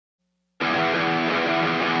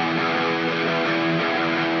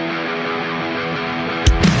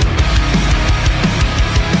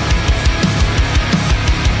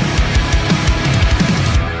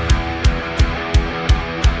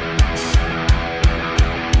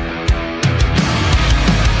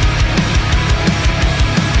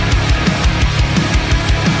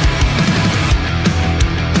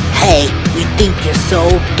think you're so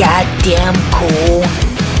goddamn cool,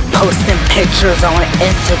 posting pictures on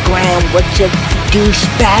Instagram with your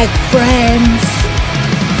douchebag friends.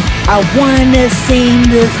 I wanna sing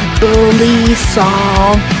this bully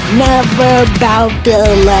song, never bout the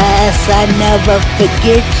last, I never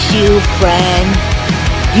forget you, friend.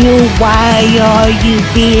 Why are you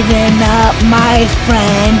beating up my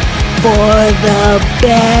friend for the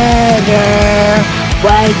better?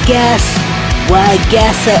 Well,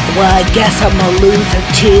 I guess I'm a loser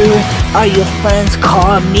too. Are your friends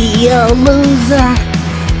call me a loser?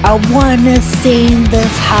 I wanna sing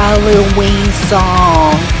this Halloween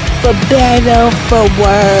song, for better, for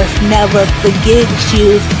worse, never forget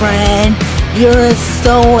you, friend. You're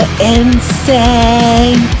so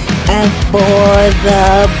insane, and for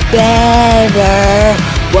the better.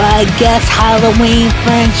 Well, I guess Halloween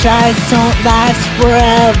franchise don't last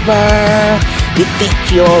forever. You think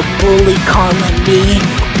you're a bully calling me?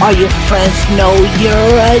 All your friends know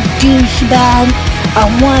you're a douchebag. I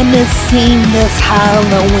wanna sing this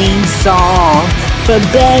Halloween song, for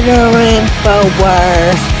better and for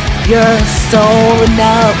worse. You're so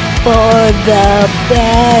up for the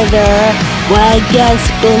better. Well, I guess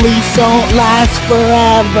bullies don't last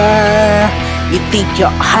forever. You think you're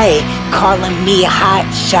high, calling me a hot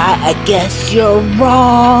shot? I guess you're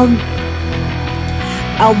wrong.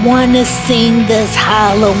 I wanna sing this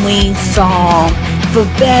Halloween song, for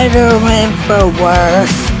better and for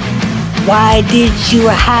worse. Why did you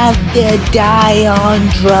have to die on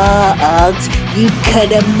drugs? You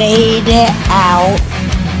could've made it out.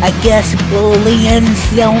 I guess bullying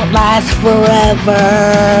don't last forever.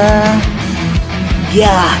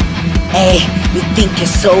 Yeah, hey, you think you're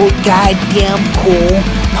so goddamn cool,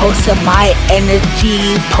 posting my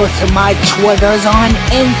energy, posting my Twitters on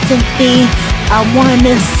Instantly. I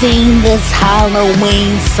wanna sing this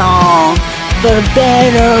Halloween song, for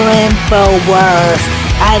better and for worse.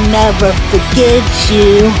 I never forget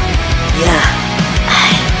you. Yeah.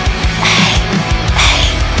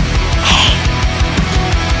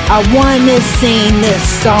 I wanna sing this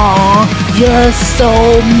song. You're so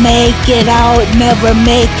make it out, never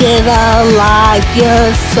make it alive.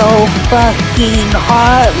 You're so fucking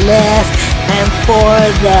heartless, and for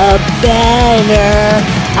the better.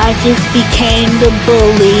 I just became the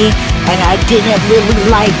bully, and I didn't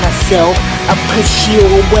really like myself. I pushed you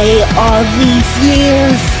away all these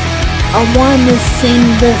years. I wanna sing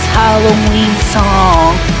this Halloween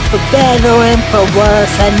song, for better and for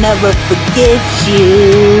worse, I never forget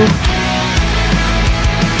you.